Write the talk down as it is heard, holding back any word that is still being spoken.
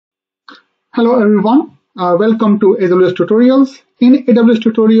Hello everyone, welcome to AWS Tutorials. In AWS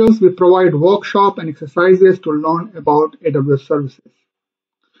Tutorials, we provide workshop and exercises to learn about AWS services.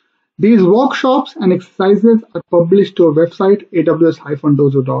 These workshops and exercises are published to our website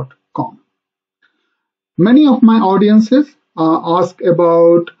aws-dojo.com. Many of my audiences ask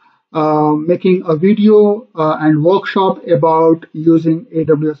about making a video and workshop about using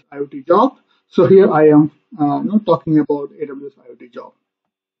AWS IoT Job. So here I am talking about AWS IoT Job.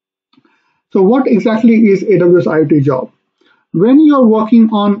 So what exactly is AWS IoT Job? When you're working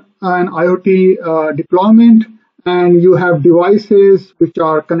on an IoT deployment and you have devices which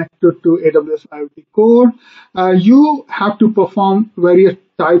are connected to AWS IoT Core, you have to perform various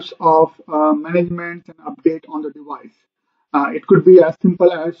types of management and update on the device. It could be as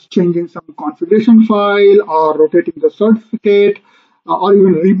simple as changing some configuration file or rotating the certificate or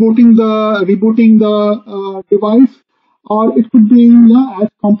even rebooting the device. Or it could be as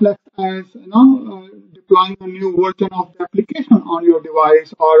complex as deploying a new version of the application on your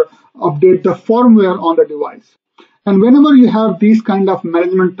device or update the firmware on the device. And whenever you have these kind of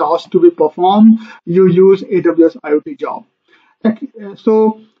management tasks to be performed, you use AWS IoT Job.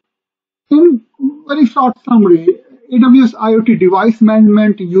 So in very short summary, AWS IoT Device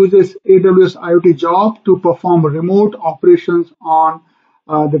Management uses AWS IoT Job to perform remote operations on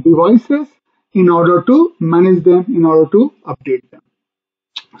the devices in order to manage them, in order to update them.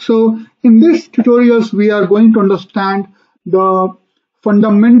 So in this tutorials, we are going to understand the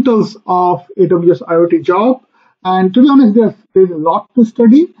fundamentals of AWS IoT Job. And to be honest, there's a lot to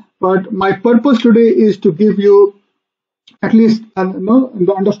study, but my purpose today is to give you at least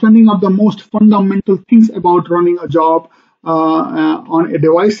the understanding of the most fundamental things about running a job on a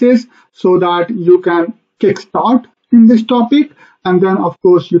devices so that you can kickstart in this topic. And then, of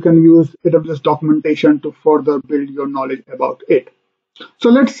course, you can use AWS documentation to further build your knowledge about it. So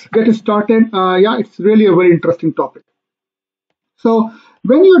let's get started. It's really a very interesting topic. So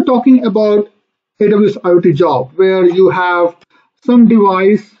when you're talking about AWS IoT Job, where you have some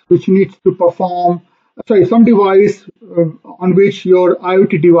device which needs to perform, some device on which your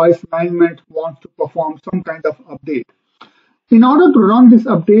IoT device management wants to perform some kind of update. In order to run this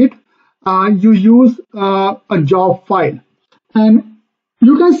update, you use a job file. And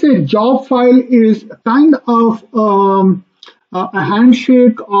you can say job file is kind of a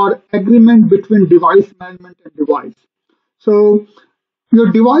handshake or agreement between device management and device. So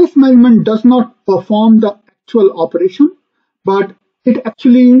your device management does not perform the actual operation, but it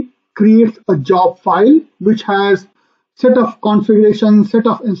actually creates a job file which has set of configurations, set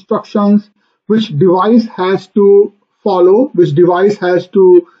of instructions, which device has to follow, which device has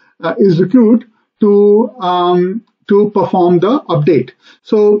to execute to perform the update.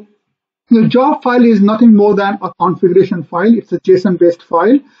 So the job file is nothing more than a configuration file. It's a JSON-based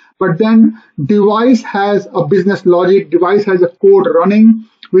file, but then device has a business logic, device has a code running,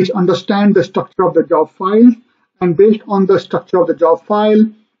 which understands the structure of the job file. And based on the structure of the job file,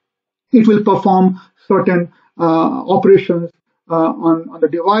 it will perform certain operations on the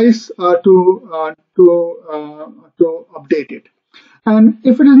device to update it. And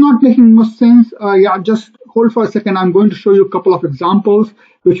if it is not making much sense, just hold for a second. I'm going to show you a couple of examples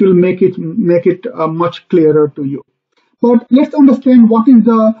which will make it much clearer to you. But let's understand what is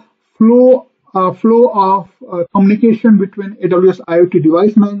the flow of communication between AWS IoT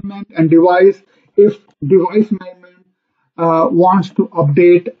Device Management and device if device management wants to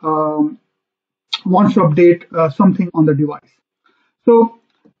update something on the device. So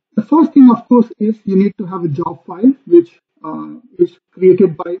the first thing, of course, is you need to have a job file which is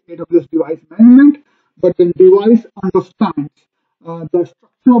created by AWS Device Management, but the device understands the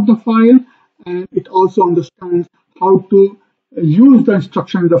structure of the file, and it also understands how to use the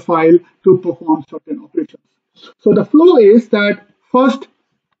instruction in the file to perform certain operations. So the flow is that first,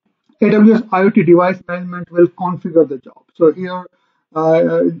 AWS IoT Device Management will configure the job. So here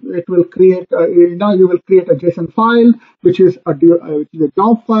it will create you will create a JSON file which is a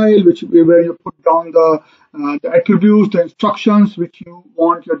job file where you put down the attributes, the instructions which you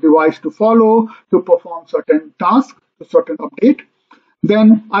want your device to follow to perform certain tasks, a certain update.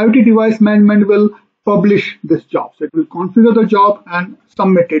 Then IoT Device Management will publish this job. So it will configure the job and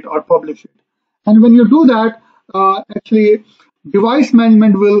submit it or publish it. And when you do that, actually device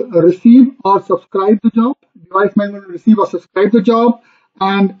management will receive or subscribe the job. Device management will receive or subscribe the job,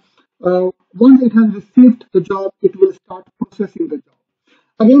 and once it has received the job, it will start processing the job.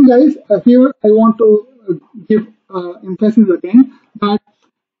 Again, guys, here I want to give emphasis again that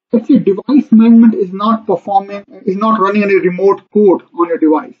actually device management is not running any remote code on your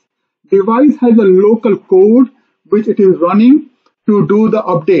device. Device has a local code which it is running to do the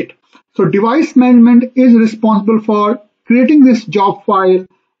update. So device management is responsible for creating this job file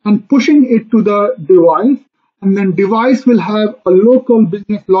and pushing it to the device, and then device will have a local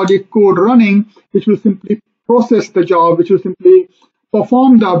business logic code running, which will simply process the job, which will simply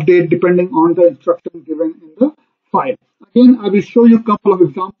perform the update depending on the instructions given in the file. Again, I will show you a couple of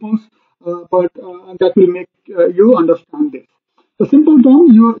examples, but that will make you understand this. The simple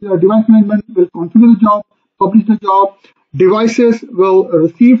term, your device management will configure the job, publish the job, devices will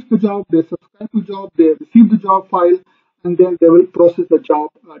receive the job, they subscribe to the job, they receive the job file, and then they will process the job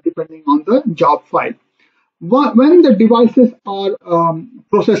depending on the job file. When the devices are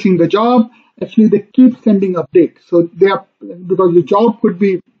processing the job, actually they keep sending updates. So they are, because the job could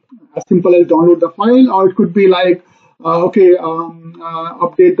be as simple as download the file, or it could be like update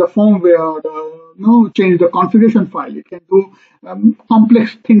the firmware, change the configuration file. It can do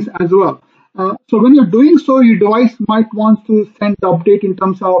complex things as well. So when you're doing so, your device might want to send the update in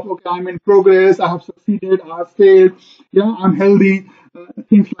terms of, okay, I'm in progress, I have succeeded, I have failed, I'm healthy,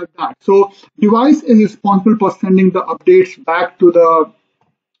 things like that. So device is responsible for sending the updates back to the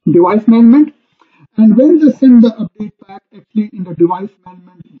device management. And when they send the update back, actually in the device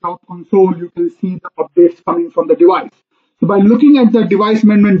management job console, you can see the updates coming from the device. So by looking at the device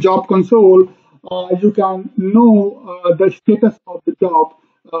management job console, you can know the status of the job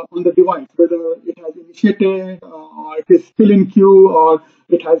on the device, whether it has initiated, or it is still in queue, or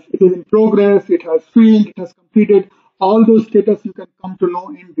it is in progress, it has failed, it has completed. All those status you can come to know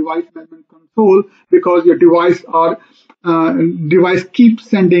in device management console, because your device keeps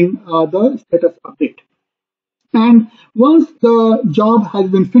sending the status update. And once the job has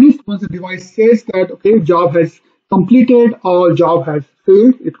been finished, once the device says that, okay, job has completed or job has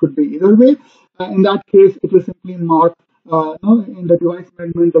failed, it could be either way. In that case, it will simply mark, in the device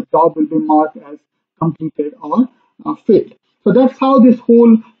management, the job will be marked as completed or failed. So that's how this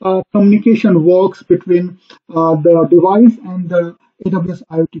whole communication works between the device and the AWS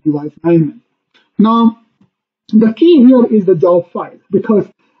IoT device management. Now, the key here is the job file, because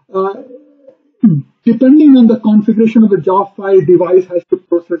depending on the configuration of the job file, device has to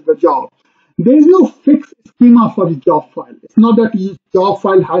process the job. There is no fixed schema for the job file. It's not that each job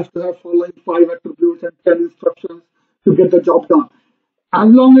file has to have following 5 attributes and 10 instructions to get the job done. As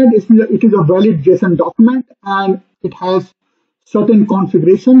long as it is a valid JSON document and it has certain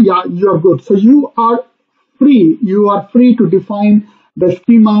configuration, you are good. So you are free. You are free to define the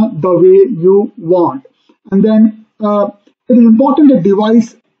schema the way you want. And then it is important that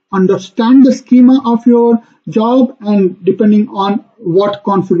device understand the schema of your job, and depending on what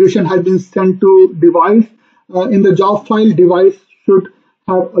configuration has been sent to device in the job file, device should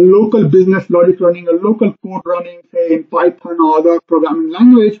have a local business logic running, a local code running, say in Python or other programming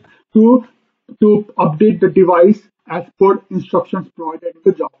language, to update the device as per instructions provided in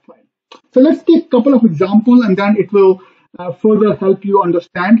the job file. So let's take a couple of examples, and then it will further help you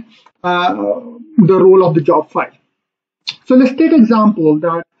understand the role of the job file. So let's take an example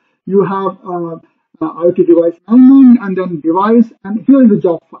that you have IoT device management and then device, and here is the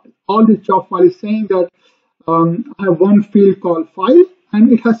job file. All this job file is saying that I have one field called file,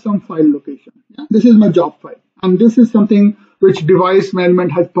 and it has some file location. Yeah? This is my job file, and this is something which device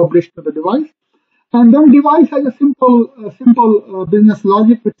management has published to the device. And then device has a simple business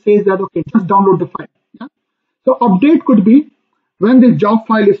logic which says that, okay, just download the file. Yeah? So update could be when this job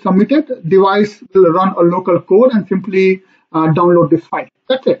file is submitted, device will run a local code and simply download this file.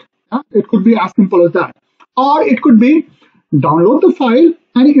 That's it. Yeah? It could be as simple as that. Or it could be download the file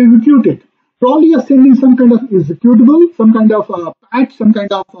and execute it. Probably you're sending some kind of executable, some kind of patch, some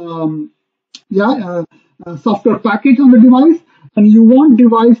kind of software package on the device, and you want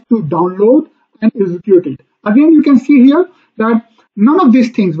device to download and execute it. Again, you can see here that none of these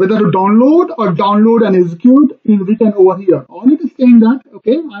things, whether to download or download and execute, is written over here. All it is saying that,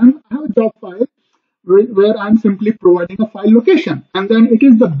 okay, I have a job file where I'm simply providing a file location. And then it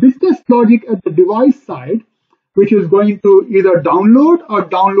is the business logic at the device side which is going to either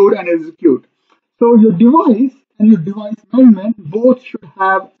download and execute. So your device and your device management both should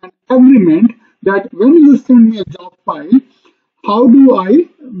have an agreement that when you send me a job file, how do I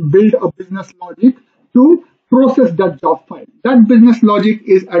build a business logic to process that job file? That business logic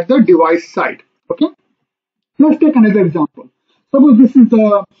is at the device side. Okay. Let's take another example. Suppose this is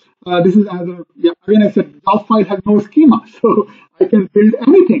another. Again, I said job file has no schema, so I can build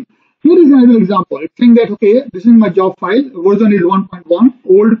anything. Here is another example. It's saying that, okay, this is my job file. Version is 1.1.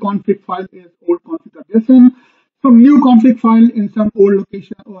 Old config file is old config.json. Some new config file in some old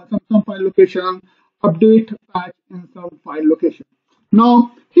location or some file location. Update patch in some file location.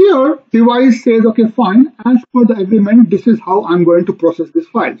 Now, here device says, okay, fine, as per the agreement, this is how I'm going to process this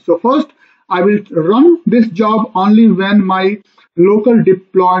file. So first, I will run this job only when my local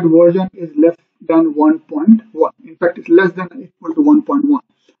deployed version is less than 1.1. In fact, it's less than or equal to 1.1.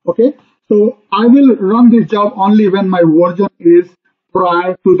 Okay, so I will run this job only when my version is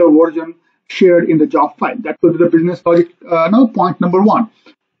prior to the version shared in the job file. That will be the business logic. Now, point number one.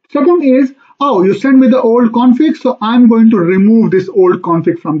 Second is, oh, you send me the old config, so I'm going to remove this old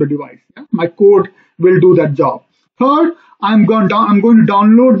config from the device. Yeah? My code will do that job. Third, I'm going to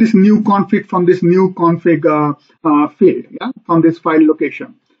download this new config from this new config field, yeah, from this file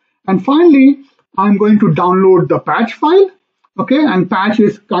location. And finally, I'm going to download the patch file. Okay, and patch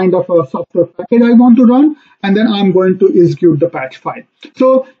is kind of a software package I want to run, and then I'm going to execute the patch file.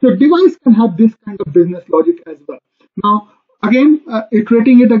 So the device can have this kind of business logic as well. Now, again,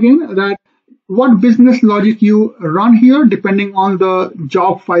 iterating it again, that what business logic you run here, depending on the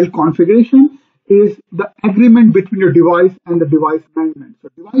job file configuration, is the agreement between your device and the device management. So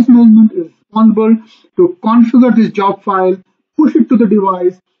device management is responsible to configure this job file, push it to the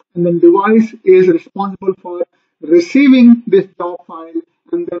device, and then device is responsible for receiving this job file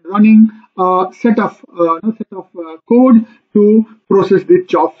and then running a set of code to process this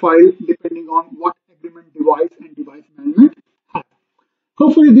job file depending on what agreement device and device management have.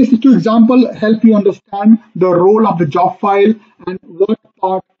 Hopefully these two examples help you understand the role of the job file and what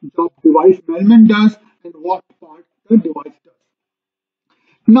part job device management does and what part the device does.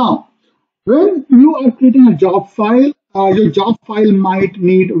 Now, when you are creating a job file, your job file might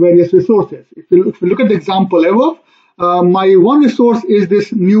need various resources. If you look at the example above, my one resource is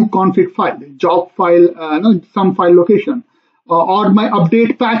this new config file, job file, some file location, or my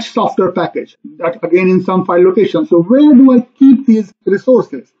update patch software package, that again in some file location. So where do I keep these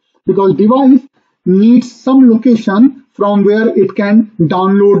resources? Because device needs some location from where it can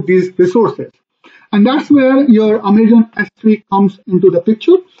download these resources. And that's where your Amazon S3 comes into the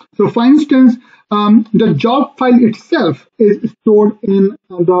picture. So for instance, the job file itself is stored in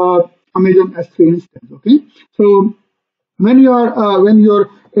the Amazon S3 instance. Okay, so when your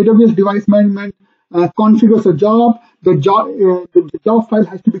AWS device management configures a job, the job file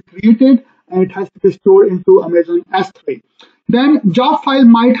has to be created and it has to be stored into Amazon S3. Then job file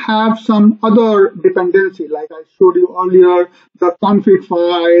might have some other dependency, like I showed you earlier, the config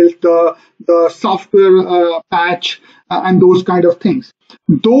files, the software patch, and those kind of things.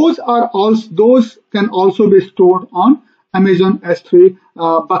 Those can also be stored on Amazon S3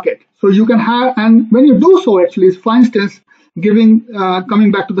 bucket. So you can have, and when you do so, actually, for instance,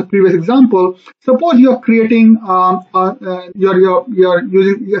 coming back to the previous example, suppose you are creating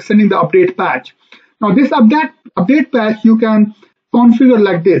you're sending the update patch. Now this update patch you can configure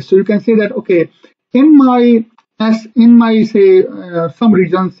like this. So you can say that, okay, in my say some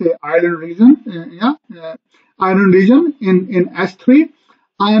region, say Ireland region, Ireland region in S3,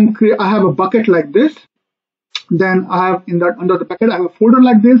 I have a bucket like this. Then I have under the bucket I have a folder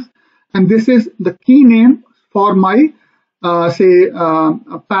like this, and this is the key name for my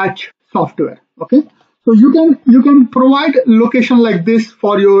patch software. Okay, so you can provide location like this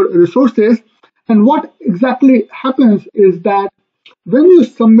for your resources. And what exactly happens is that when you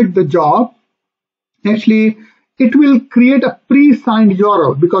submit the job, actually it will create a pre-signed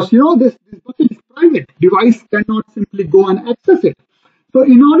URL, because this bucket is private. Device cannot simply go and access it. So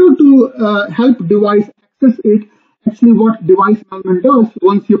in order to help device access it, actually what device management does,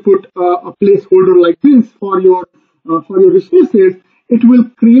 once you put a placeholder like this for your resources, it will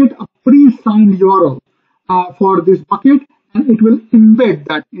create a pre-signed URL for this bucket, and it will embed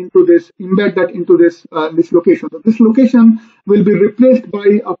that into this location. So this location will be replaced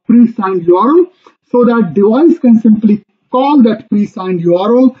by a pre-signed URL, so that device can simply call that pre-signed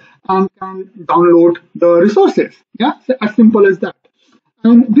URL and can download the resources. Yeah, so as simple as that.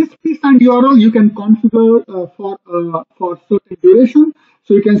 And this pre-signed URL you can configure for certain duration.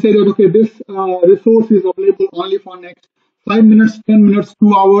 So you can say that, okay, this resource is available only for next 5 minutes, 10 minutes,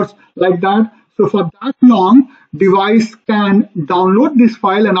 2 hours, like that. So for that long, device can download this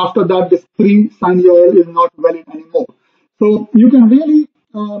file, and after that, this pre-signed URL is not valid anymore. So you can really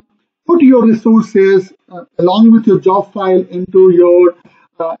put your resources along with your job file into your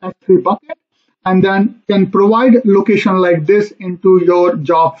S3 bucket, and then can provide location like this into your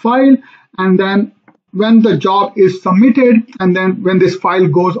job file. And then when the job is submitted, and then when this file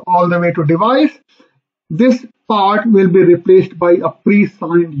goes all the way to device, this part will be replaced by a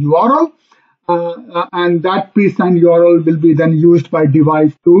pre-signed URL. And that pre-signed URL will be then used by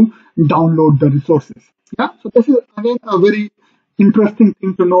device to download the resources. Yeah, so this is again a very interesting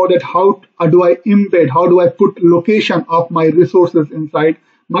thing to know that how do I embed, how do I put location of my resources inside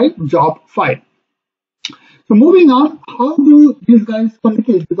my job file. So moving on, how do these guys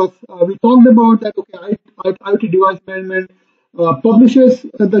communicate? Because we talked about that, okay, IoT device management publishes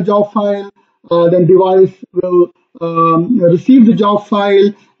the job file, then device will receive the job file,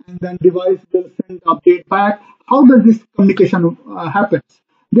 and then device will send update back. How does this communication happen?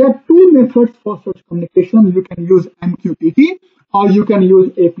 There are two methods for such communication. You can use MQTT or you can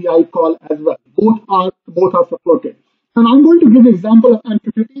use API call as well. Both are supported. And I'm going to give an example of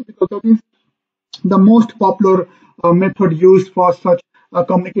MQTT because that is the most popular method used for such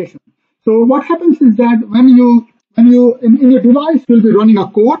communication. So what happens is that when you in your device will be running a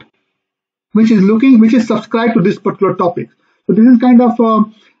code which is subscribed to this particular topic. So this is kind of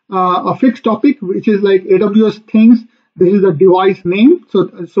a fixed topic, which is like AWS things. This is the device name. So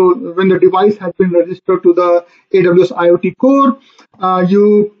when the device has been registered to the AWS IoT core,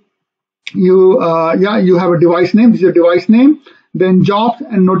 you have a device name. This is a device name. Then jobs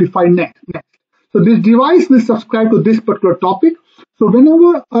and notify next. So this device will subscribe to this particular topic. So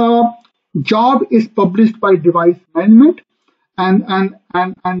whenever a job is published by device management, and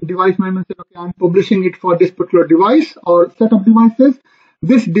device management says, okay, I'm publishing it for this particular device or set of devices,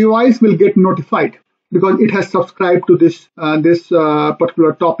 this device will get notified because it has subscribed to this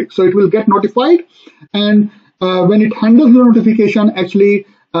particular topic. So it will get notified, and when it handles the notification, actually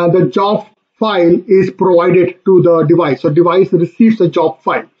the job file is provided to the device. So device receives the job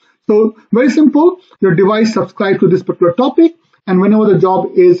file. So very simple, your device subscribes to this particular topic, and whenever the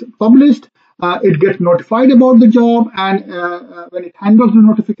job is published, it gets notified about the job, and when it handles the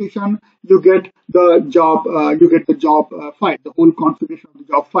notification, you get the job file, the whole configuration of the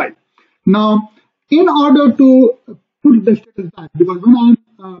job file. Now, in order to put the status back, because when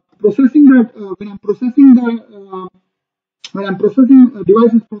I'm processing that,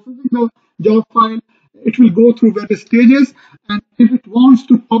 device is processing the job file, it will go through various stages, and if it wants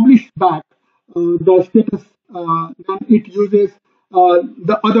to publish back the status, then it uses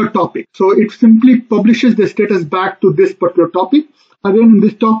the other topic. So it simply publishes the status back to this particular topic. Again, in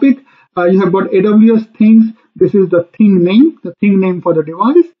this topic, you have got AWS things. This is the thing name for the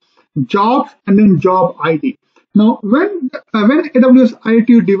device, jobs, and then job ID. Now, when AWS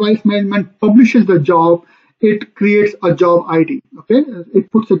IoT Device Management publishes the job, it creates a job ID. Okay,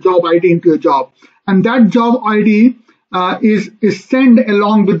 it puts a job ID into a job, and that job ID is sent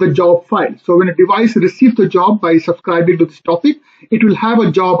along with the job file. So when a device receives the job by subscribing to this topic, it will have a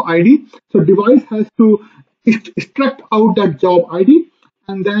job ID. So device has to extract out that job ID,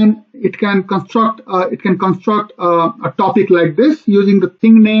 and then it can construct a topic like this using the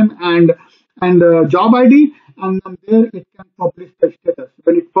thing name and the job ID, and from there it can publish the status.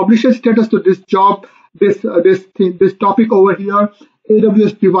 When it publishes status to this job, this topic over here,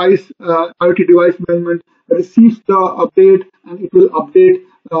 AWS IoT Device Management receives the update, and it will update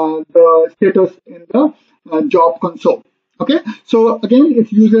the status in the job console. Okay, so again,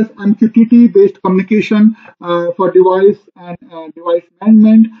 it uses MQTT based communication for device and device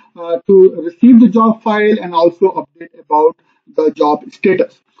management to receive the job file and also update about the job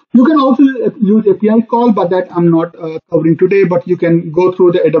status. You can also use API call, but that I'm not covering today, but you can go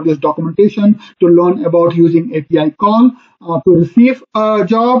through the AWS documentation to learn about using API call to receive a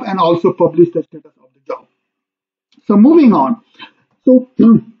job and also publish the status of the job. So moving on. So as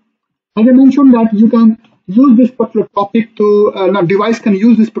I mentioned that you can use this particular topic to, device can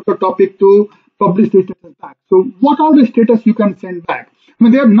use this particular topic to publish the status back. So what are the status you can send back? I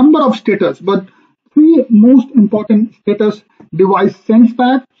mean, there are a number of status, but three most important status device sends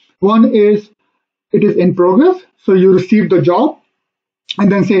back. One is it is in progress. So you receive the job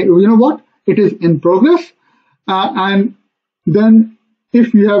and then say, you know what, it is in progress. And then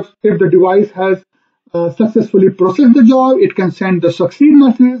if the device has successfully processed the job, it can send the succeed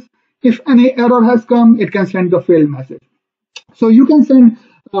message. If any error has come, it can send the fail message. So you can send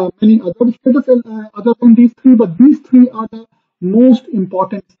many other status other than these three, but these three are the most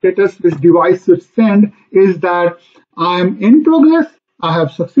important status which device should send, is that I am in progress, I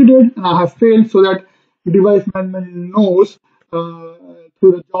have succeeded, and I have failed, so that device management knows through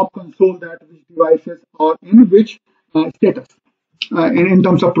the job console that which devices are in which status in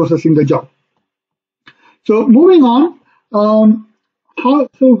terms of processing the job. So moving on,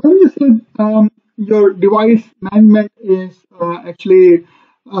 so when you say your device management is actually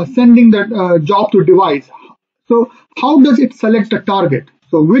sending that job to device, so how does it select the target?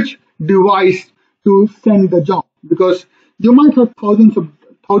 So which device to send the job? Because you might have thousands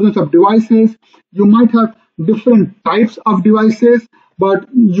of devices, you might have different types of devices, but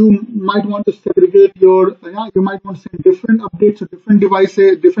you might want to segregate your, you might want to send different updates to different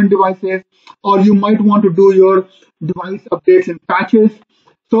devices, or you might want to do your device updates in patches.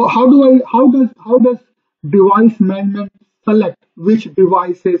 So how does device management select which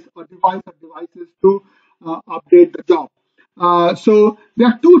devices to update the job? So there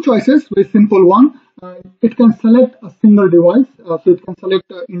are two choices, very simple one. It can select a single device, so it can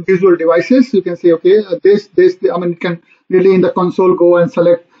select individual devices. You can say, okay, I mean, it can really in the console go and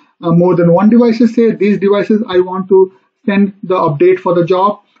select more than one devices. Say these devices I want to send the update for the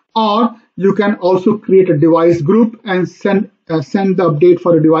job, or you can also create a device group and send the update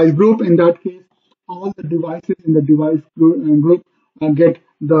for a device group. In that case, all the devices in the device group get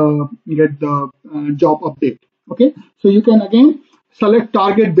the job update. Okay, so you can again select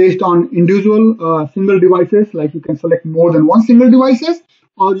target based on individual single devices, like you can select more than one single devices,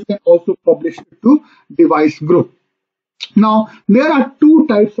 or you can also publish it to device group. Now, there are two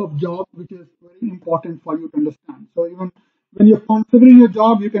types of job which is very important for you to understand. So even when you're configuring your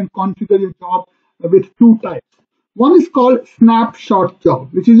job, you can configure your job with two types. One is called snapshot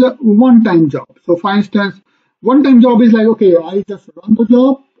job, which is a one-time job. So for instance, one-time job is like, okay, I just run the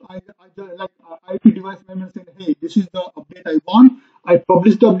job. Like IoT device management saying, hey, this is the update I want. I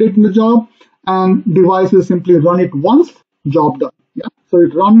publish the update in the job, and device will simply run it once, job done. Yeah, so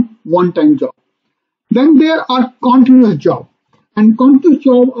it run one-time job. Then there are continuous job, and continuous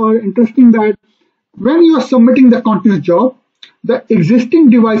job are interesting that when you are submitting the continuous job, the existing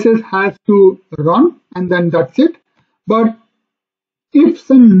devices has to run, and then that's it. But if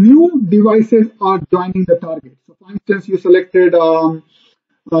some new devices are joining the target, so for instance, you selected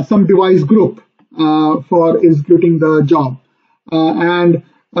some device group for executing the job, and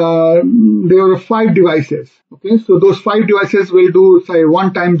there are 5 devices. Okay, so those 5 devices will do, say,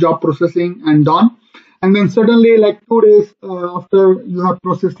 one-time job processing and done. And then suddenly, like 2 days after you have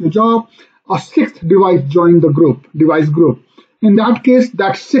processed your job, a 6th device joined the device group. In that case,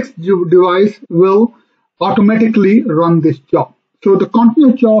 that 6th device will automatically run this job. So the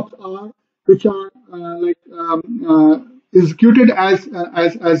continuous jobs are which are executed as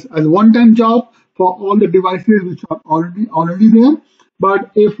one-time job for all the devices which are already there.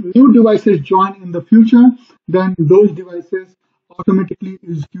 But if new devices join in the future, then those devices automatically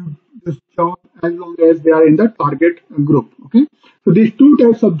execute this job as long as they are in the target group. Okay, so these two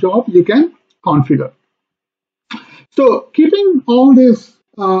types of job you can configure. So keeping all these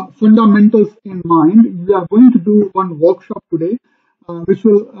fundamentals in mind, we are going to do one workshop today, which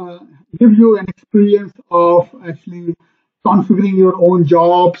will give you an experience of actually configuring your own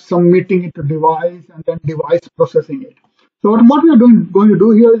job, submitting it to device, and then device processing it. So what we are going to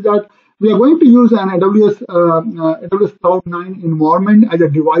do here is that we are going to use an AWS Cloud 9 environment as a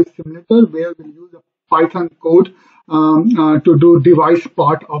device simulator, where we use a Python code to do device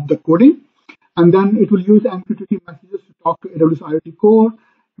part of the coding. And then it will use MQTT messages to talk to AWS IoT Core,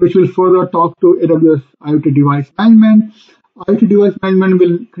 which will further talk to AWS IoT Device Management. IoT Device Management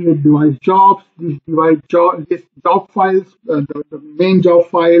will create device jobs. These job files, the main job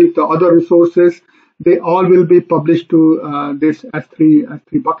file, the other resources, they all will be published to this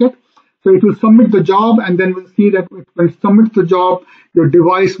S3 bucket. So it will submit the job, and then we'll see that when it submits the job, your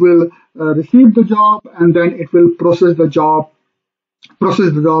device will receive the job, and then it will process the job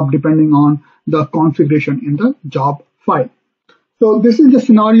depending on the configuration in the job file. So this is the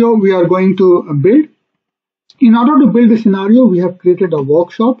scenario we are going to build. In order to build the scenario, we have created a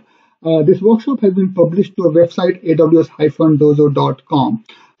workshop. This workshop has been published to a website, aws-dozo.com.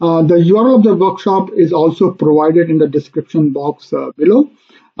 The URL of the workshop is also provided in the description box below.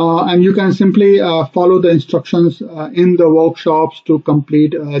 And you can simply follow the instructions in the workshops to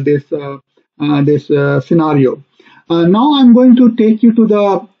complete this scenario. Now I'm going to take you to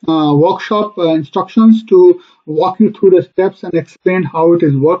the workshop instructions to walk you through the steps and explain how it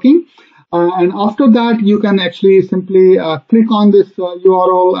is working. And after that, you can actually simply click on this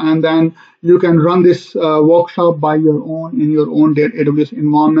URL, and then you can run this workshop by your own in your own AWS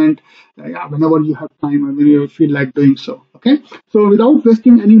environment, whenever you have time and when you feel like doing so. Okay, so without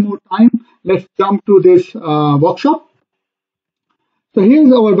wasting any more time, let's jump to this workshop. So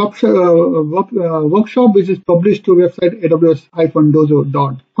here's our workshop, which is published to website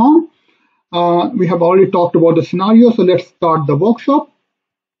aws-dozo.com. We have already talked about the scenario, so let's start the workshop.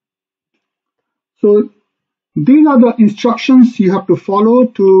 So these are the instructions you have to follow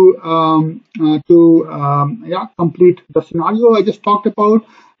to complete the scenario I just talked about.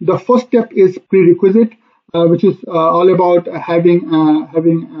 The first step is prerequisite, which is all about having an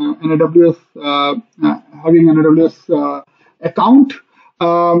AWS account.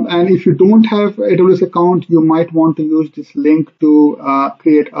 And if you don't have AWS account, you might want to use this link to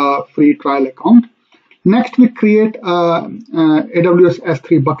create a free trial account. Next, we create AWS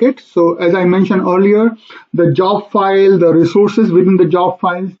S3 bucket. So as I mentioned earlier, the job file, the resources within the job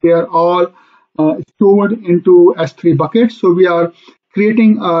files, they are all stored into S3 buckets. So we are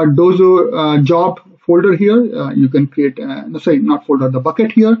creating a Dojo job folder here. You can create, sorry, not folder, the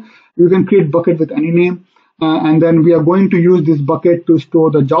bucket here. You can create bucket with any name. And then we are going to use this bucket to store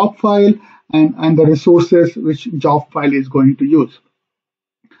the job file and the resources which job file is going to use.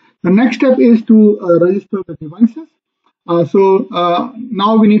 The next step is to register the devices.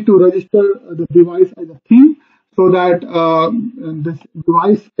 Now we need to register the device as a thing so that this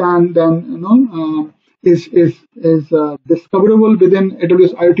device can then is discoverable within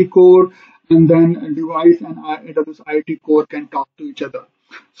AWS IoT Core, and then device and AWS IoT Core can talk to each other.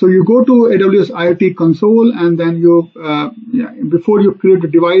 So you go to AWS IoT console, and then you before you create the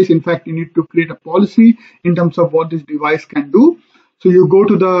device, in fact, you need to create a policy in terms of what this device can do. So you go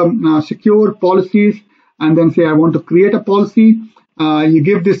to the secure policies and then say, I want to create a policy. You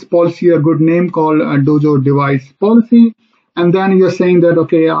give this policy a good name called Dojo device policy. And then you're saying that,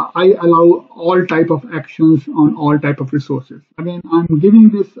 okay, I allow all type of actions on all type of resources. Again, I'm giving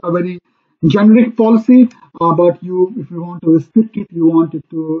this a very generic policy, but if you want to restrict it, you want it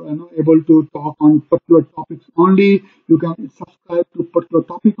to able to talk on particular topics only. You can subscribe to particular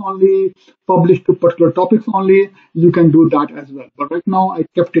topic only, publish to particular topics only. You can do that as well. But right now, I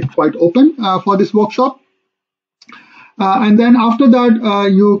kept it quite open for this workshop. And then after that,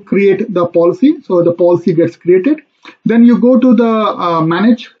 you create the policy. So the policy gets created. Then you go to the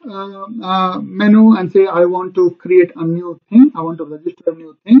manage menu and say, I want to create a new thing. I want to register a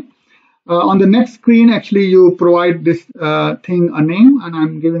new thing. On the next screen, actually, you provide this thing a name, and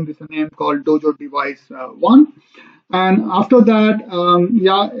I'm giving this a name called Dojo Device 1. And after that,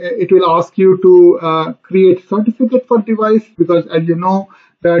 it will ask you to create certificate for device, because as you know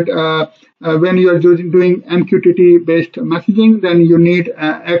that when you are doing MQTT-based messaging, then you need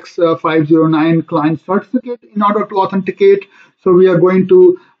X509 client certificate in order to authenticate. So we are going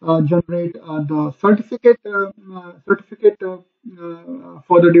to generate the certificate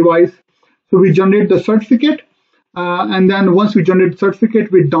for the device. So we generate the certificate, and then once we generate the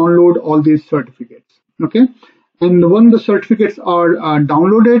certificate, we download all these certificates. Okay, and when the certificates are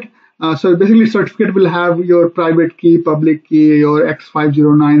downloaded, so basically certificate will have your private key, public key, your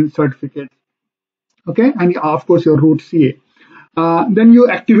X509 certificate. Okay, and of course your root CA. Then you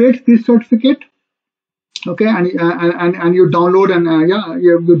activate this certificate. Okay, and you download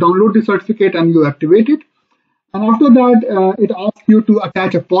you download the certificate and you activate it. And after that, it asks you to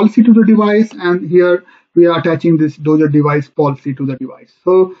attach a policy to the device, and here we are attaching this Dojo device policy to the device.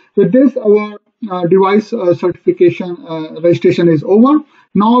 So with this, our device certification registration is over.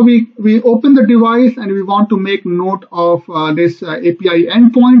 Now we open the device and we want to make note of this API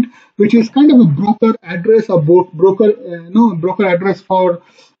endpoint, which is kind of a broker address or broker address for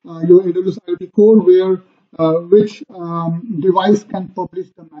your AWS IoT Core, where which device can publish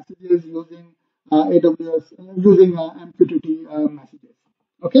the messages using AWS using MQTT messages.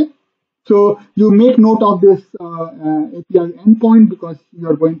 Okay, so you make note of this API endpoint because you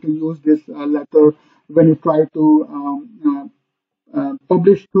are going to use this letter when you try to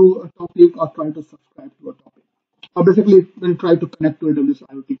publish to a topic or try to subscribe to a topic. Or basically, we'll try to connect to AWS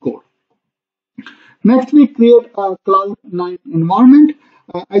IoT Core. Next, we create a Cloud9 environment.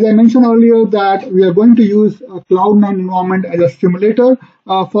 As I mentioned earlier, that we are going to use a Cloud9 environment as a simulator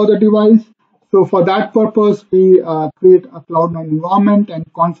for the device. So for that purpose, we create a Cloud9 environment and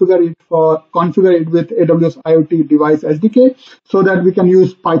configure it with AWS IoT Device SDK so that we can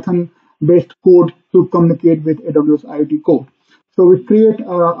use Python-based code to communicate with AWS IoT Core. So we create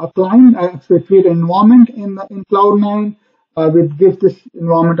a client, so we create an environment in Cloud9. We give this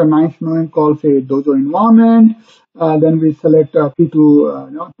environment a nice name called, say, Dojo environment. Then we select T2,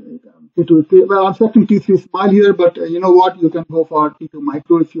 T2. Well, I'm selecting T3 Smile here, but you know what? You can go for T2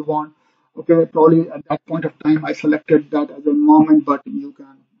 Micro if you want. Okay, probably at that point of time I selected that as an environment, but you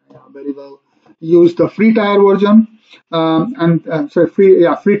can very well use the free tier version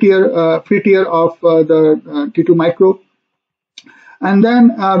free tier of the T2 Micro. And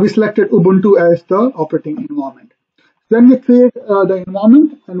then we selected Ubuntu as the operating environment. Then we create the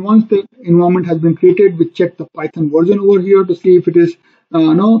environment, and once the environment has been created, we check the Python version over here to see if it is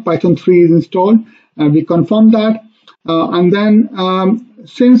Python 3 is installed. We confirm that, and then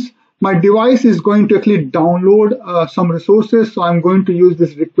since my device is going to actually download some resources, so I'm going to use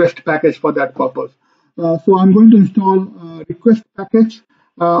this request package for that purpose. So I'm going to install request package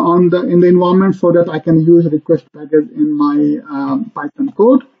in the environment so that I can use request package in my Python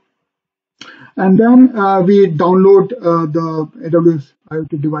code. And then we download the AWS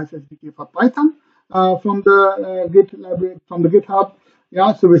IoT Device SDK for Python from the Git library, from the GitHub.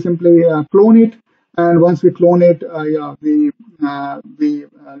 Yeah, so we simply clone it, and once we clone it, we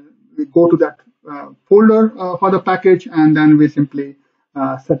go to that folder for the package, and then we simply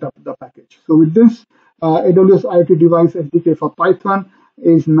set up the package. So with this, AWS IoT Device SDK for Python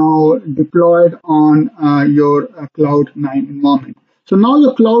is now deployed on your Cloud9 environment. So now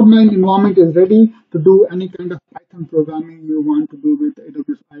your Cloud9 environment is ready to do any kind of Python programming you want to do with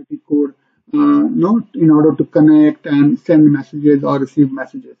AWS IoT code, in order to connect and send messages or receive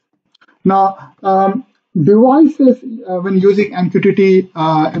messages. Now, devices, when using MQTT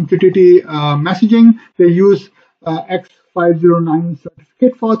messaging, they use X509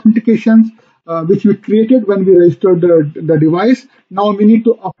 certificate for authentications, which we created when we registered the device. Now we need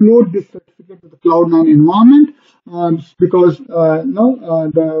to upload this certificate to the Cloud9 environment because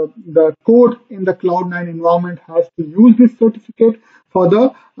the code in the Cloud9 environment has to use this certificate for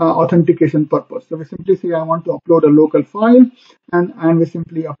the authentication purpose. So we simply say I want to upload a local file, and we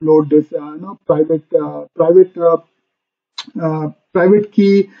simply upload this private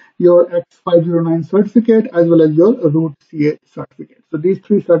key, your X509 certificate, as well as your root CA certificate. So these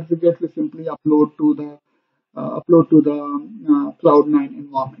three certificates we simply upload to the Cloud9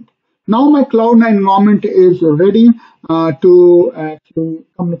 environment. Now my Cloud9 environment is ready to actually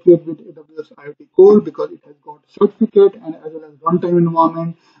communicate with AWS IoT Core because it has got certificate and as well as runtime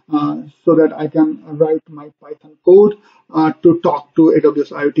environment, so that I can write my Python code to talk to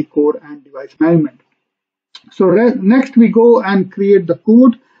AWS IoT Core and device management. So next we go and create the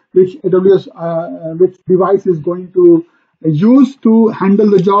code which which device is going to use to handle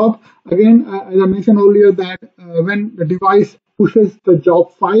the job. Again, as I mentioned earlier, that when the device pushes the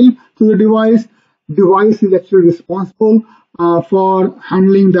job file to the device is actually responsible for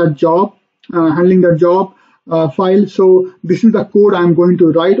handling that job file. So this is the code I'm going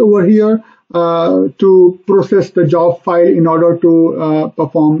to write over here to process the job file in order to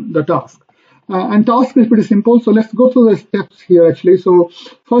perform the task. And task is pretty simple. So let's go through the steps here actually. So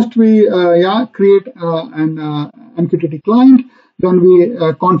first we create an MQTT client. Then we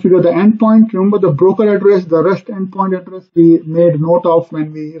configure the endpoint. Remember the broker address, the REST endpoint address we made note of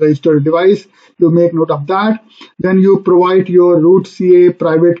when we registered a device. You make note of that. Then you provide your root CA,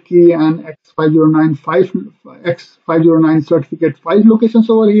 private key, and X509 certificate 5 locations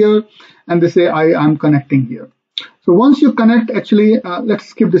over here. And they say I am connecting here. So once you connect, actually, let's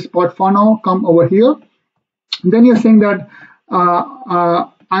skip this part for now. Come over here. Then you're saying that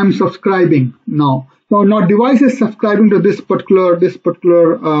I'm subscribing now. So now device is subscribing to this particular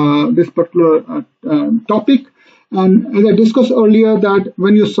topic. And as I discussed earlier, that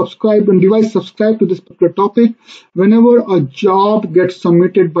when device subscribe to this particular topic, whenever a job gets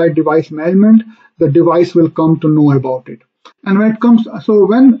submitted by device management, the device will come to know about it. And when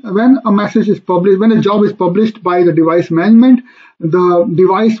a message is published, when a job is published by the device management, the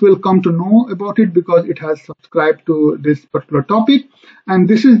device will come to know about it because it has subscribed to this particular topic. And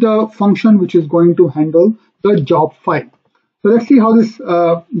this is the function which is going to handle the job file. So let's see how this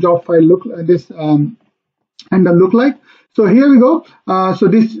job file handle look like. So here we go. So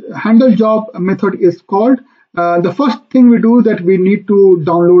this handle job method is called. The first thing we do that we need to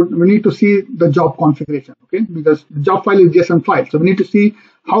see the job configuration, okay? Because the job file is JSON file. So we need to see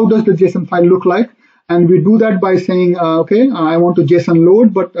how does the JSON file look like. And we do that by saying, I want to JSON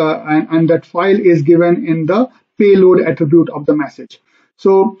load, but and that file is given in the payload attribute of the message.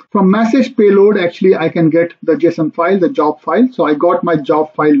 So from message payload, actually, I can get the JSON file, the job file. So I got my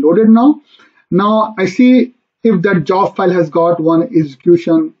job file loaded now. Now I see if that job file has got one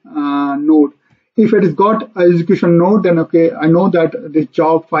execution node. If it has got an execution node, then okay, I know that this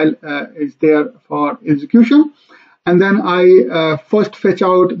job file is there for execution. And then I first fetch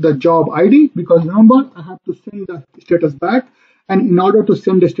out the job ID, because remember, I have to send the status back. And in order to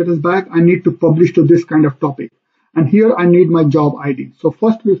send the status back, I need to publish to this kind of topic. And here I need my job ID. So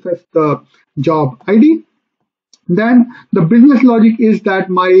first we fetch the job ID. Then the business logic is that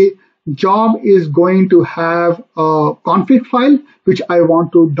my job is going to have a config file, which I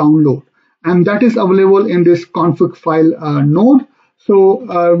want to download. And that is available in this config file node. So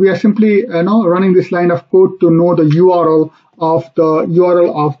we are simply running this line of code to know the URL of the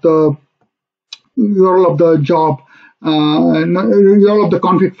job, URL of the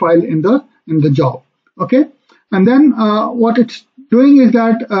config file in the job. Okay, and then what it's doing is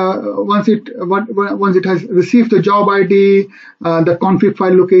that once it has received the job ID, the config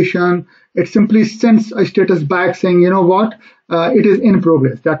file location, it simply sends a status back saying, you know what, it is in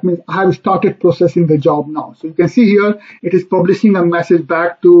progress. That means I have started processing the job now. So you can see here it is publishing a message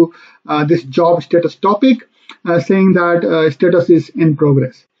back to this job status topic saying that status is in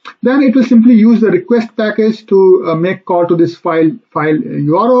progress. Then it will simply use the request package to make call to this file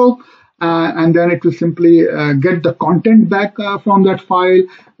URL. And then it will simply get the content back from that file,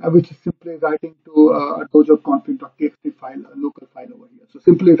 which is simply writing to a Dojo config.txt file, a local file over here. So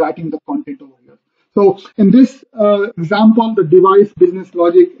simply writing the content over here. So in this example, the device business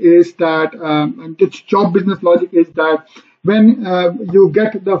logic is that, its job business logic is that when you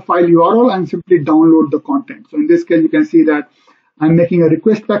get the file URL and simply download the content. So in this case, you can see that I'm making a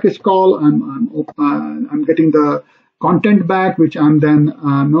request package call. I'm getting the content back, which I'm then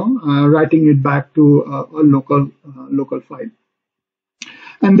writing it back to a local file.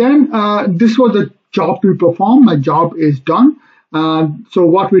 And then this was the job to perform. My job is done. So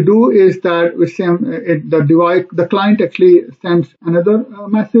what we do is that we send the client actually sends another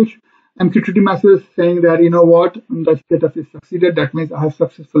message, MQTT message, saying that, you know what, the status is succeeded. That means I have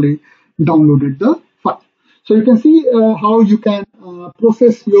successfully downloaded the file. So you can see how you can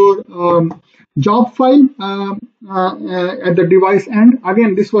process your job file at the device end.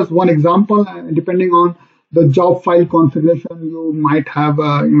 Again, this was one example. Depending on the job file configuration, you might have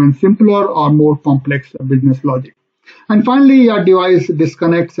even simpler or more complex business logic. And finally, your device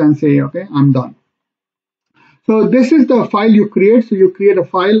disconnects and say, okay, I'm done. So this is the file you create. So you create a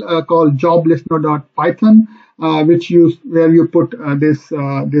file called joblistener.python, where you put this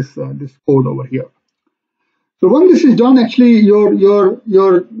code over here. So when this is done, actually your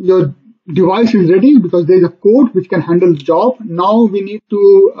device is ready because there is a code which can handle the job. Now we need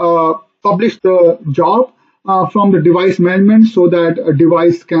to publish the job from the device management so that a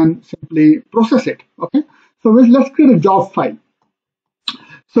device can simply process it. Okay. So let's create a job file.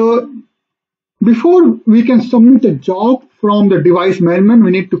 So before we can submit a job from the device management,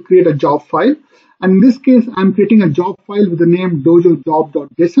 we need to create a job file. And in this case, I'm creating a job file with the name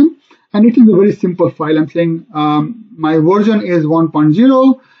dojojob.json. And it is a very simple file. I'm saying my version is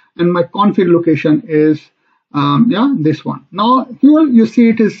 1.0 and my config location is this one. Now here you see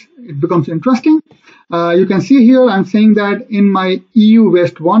it becomes interesting. You can see here I'm saying that in my EU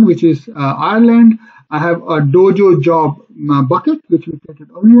West 1, which is Ireland, I have a Dojo job bucket, which we created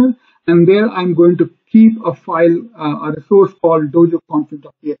earlier. And there I'm going to keep a file, a resource called dojo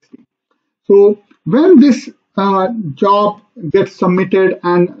config.txt. So when this job gets submitted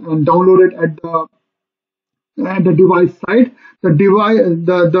and downloaded at the device side, the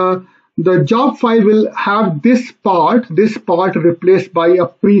job file will have this part replaced by a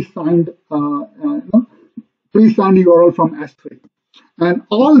pre-signed URL from S3. And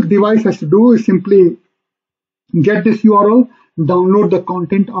all the device has to do is simply get this URL, download the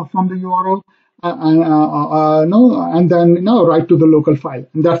content from the URL, and then write to the local file.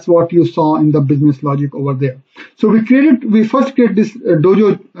 And that's what you saw in the business logic over there. So we first create this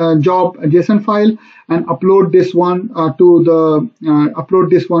Dojo job JSON file and upload this one to the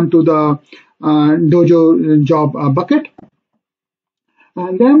Dojo job bucket.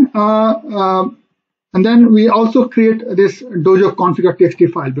 And then we also create this Dojo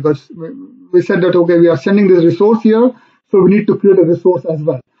config.txt file because we said that, okay, we are sending this resource here, so we need to create a resource as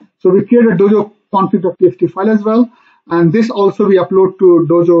well. So we create a Dojo config.txt file as well. And this also we upload to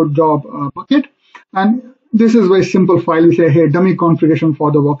Dojo job bucket. And this is a very simple file. We say, hey, dummy configuration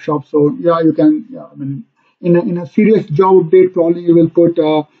for the workshop. So yeah, you can, I mean, in a serious job update, probably you will put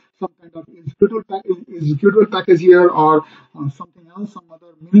some kind of executable package here or something else, some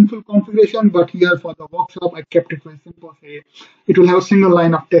other meaningful configuration. But here for the workshop, I kept it very simple. Say it will have a single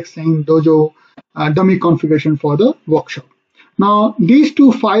line of text saying Dojo dummy configuration for the workshop. Now these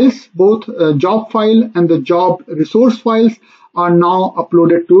two files, both job file and the job resource files, are now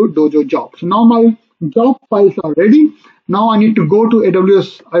uploaded to Dojo job. So now my job files are ready. Now I need to go to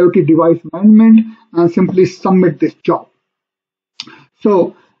AWS IoT Device Management and simply submit this job.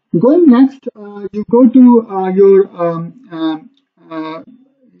 So going next, you go to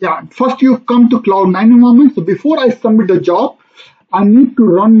first you come to Cloud9 environment. So before I submit the job, I need to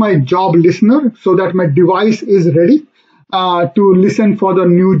run my job listener so that my device is ready to listen for the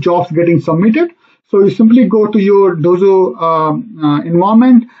new jobs getting submitted. So you simply go to your Dojo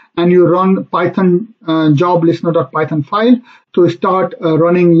environment and you run Python job listener.python file to start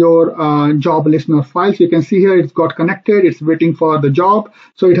running your job listener file. So you can see here it's got connected, it's waiting for the job.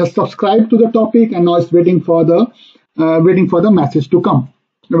 So it has subscribed to the topic and now it's waiting for the message to come,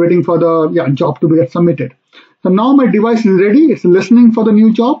 waiting for the job to get submitted. So now my device is ready. It's listening for the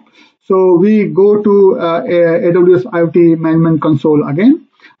new job. So we go to AWS IoT Management Console again.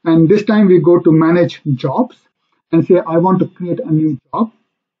 And this time we go to Manage Jobs and say, I want to create a new job.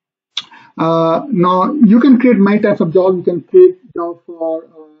 Now, you can create many types of jobs. You can create jobs for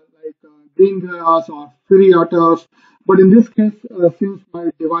green grass or free autos. But in this case, since my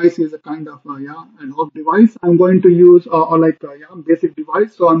device is a kind of ad hoc device, I'm going to use basic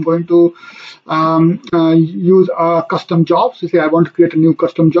device. So I'm going to use a custom job. So say I want to create a new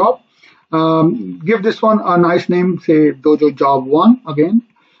custom job. Give this one a nice name, say Dojo Job 1 again.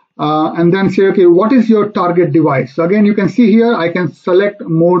 And then say, okay, what is your target device? So again, you can see here, I can select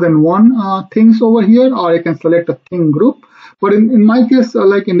more than one things over here, or I can select a thing group. But in my case,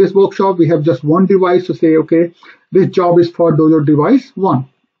 like in this workshop, we have just one device to say, okay, this job is for Dojo device 1.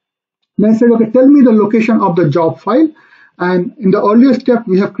 Then say, okay, tell me the location of the job file. And in the earlier step,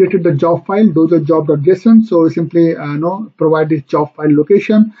 we have created the job file, dojo job.json. So we simply provide this job file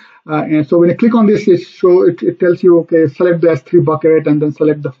location. And so when you click on this, it tells you, okay, select the S3 bucket and then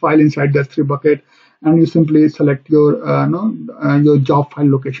select the file inside the S3 bucket. And you simply select your job file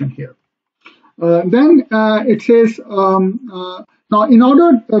location here. Then it says, now in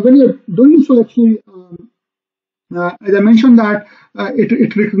order, when you're doing so, actually, as I mentioned that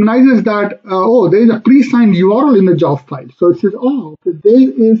it recognizes that, there is a pre-signed URL in the job file. So it says, okay, there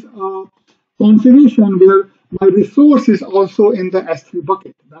is a configuration where my resource is also in the S3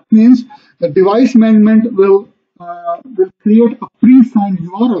 bucket. That means the device management will create a pre-signed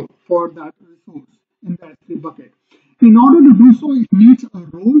URL for that resource in the S3 bucket. In order to do so, it needs a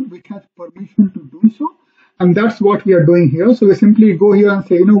role which has permission to do so. And that's what we are doing here. So we simply go here and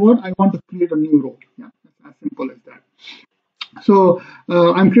say, you know what, I want to create a new role. Yeah, it's as simple as that. So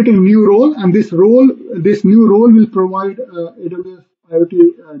I'm creating a new role, and this new role will provide AWS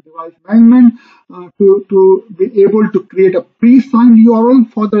IoT Device Management to be able to create a pre-signed URL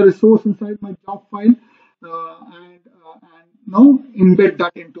for the resource inside my job file and now embed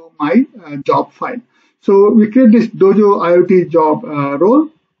that into my job file. So we create this Dojo IoT Job role.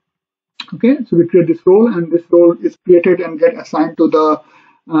 Okay, so we create this role, and this role is created and get assigned to the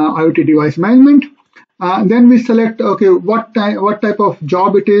IoT device management. Then we select, okay, what type of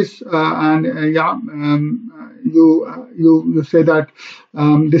job it is, you say that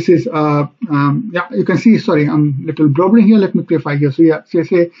this is you can see. Sorry, I'm a little blubbering here. Let me clarify here. So yeah,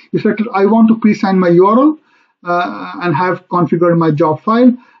 say you selected, I want to pre-sign my URL and have configured my job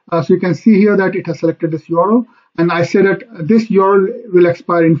file. So you can see here that it has selected this URL, and I say that this URL will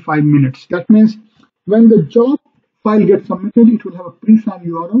expire in 5 minutes. That means when the job file gets submitted, it will have a pre-signed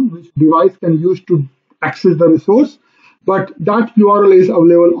URL which device can use to access the resource, but that URL is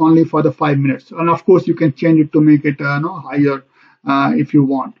available only for the 5 minutes. And of course, you can change it to make it higher if you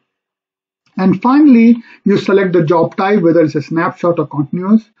want. And finally, you select the job type, whether it's a snapshot or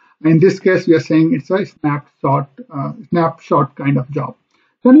continuous. In this case, we are saying it's a snapshot kind of job.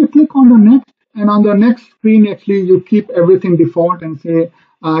 Then you click on the next, and on the next screen, actually, you keep everything default and say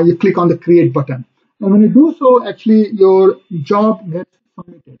you click on the create button. And when you do so, actually, your job gets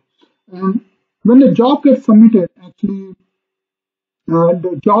submitted. And when the job gets submitted, actually,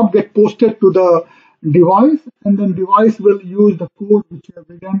 the job gets posted to the device, and then device will use the code which you have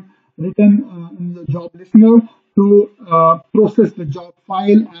written in the job listener to process the job file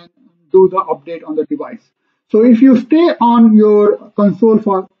and do the update on the device. So if you stay on your console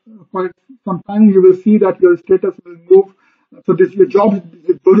for quite some time, you will see that your status will move. So this your job,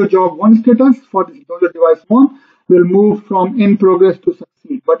 this Dojo Job 1 status for this Dojo Device 1 will move from in progress to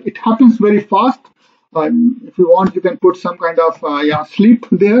succeed. But it happens very fast. If you want, you can put some kind of sleep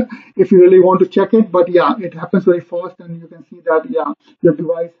there if you really want to check it. But yeah, it happens very fast, and you can see that your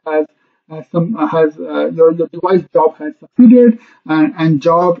device has your device job has succeeded, and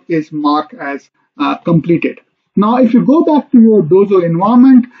job is marked as completed. Now, if you go back to your Dojo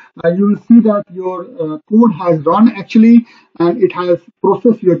environment, you will see that your code has run actually, and it has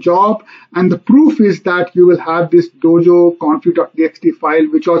processed your job. And the proof is that you will have this Dojo config.txt file,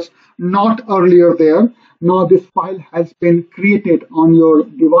 which was not earlier there. Now this file has been created on your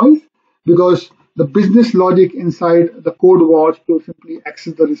device because the business logic inside the code was to simply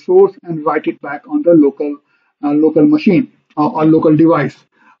access the resource and write it back on the local machine or local device.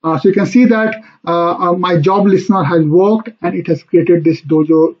 So you can see that my job listener has worked, and it has created this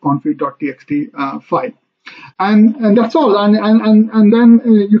dojo config.txt file. And that's all. And then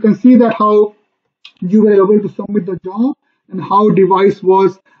you can see that how you were able to submit the job and how device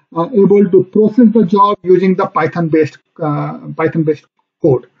was able to process the job using the Python-based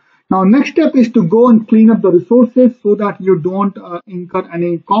code. Now, next step is to go and clean up the resources so that you don't incur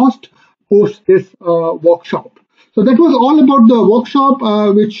any cost host this workshop. So that was all about the workshop,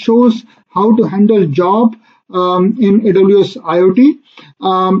 which shows how to handle job in AWS IoT.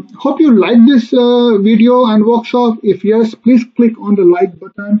 Hope you like this video and workshop. If yes, please click on the like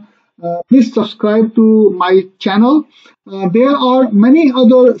button. Please subscribe to my channel. There are many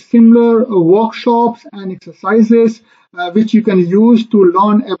other similar workshops and exercises which you can use to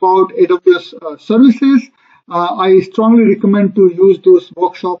learn about AWS services. I strongly recommend to use those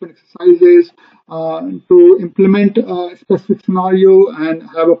workshop and exercises to implement a specific scenario and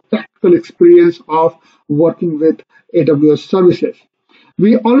have a practical experience of working with AWS services.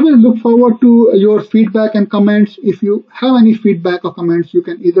 We always look forward to your feedback and comments. If you have any feedback or comments, you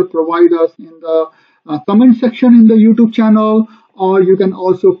can either provide us in the comment section in the YouTube channel, or you can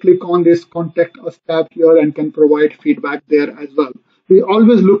also click on this contact us tab here and can provide feedback there as well. We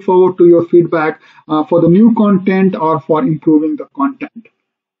always look forward to your feedback for the new content or for improving the content.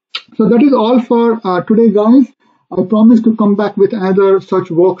 So that is all for today, guys. I promise to come back with another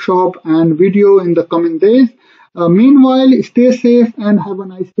such workshop and video in the coming days. Meanwhile, stay safe and have a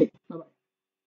nice day. Bye-bye.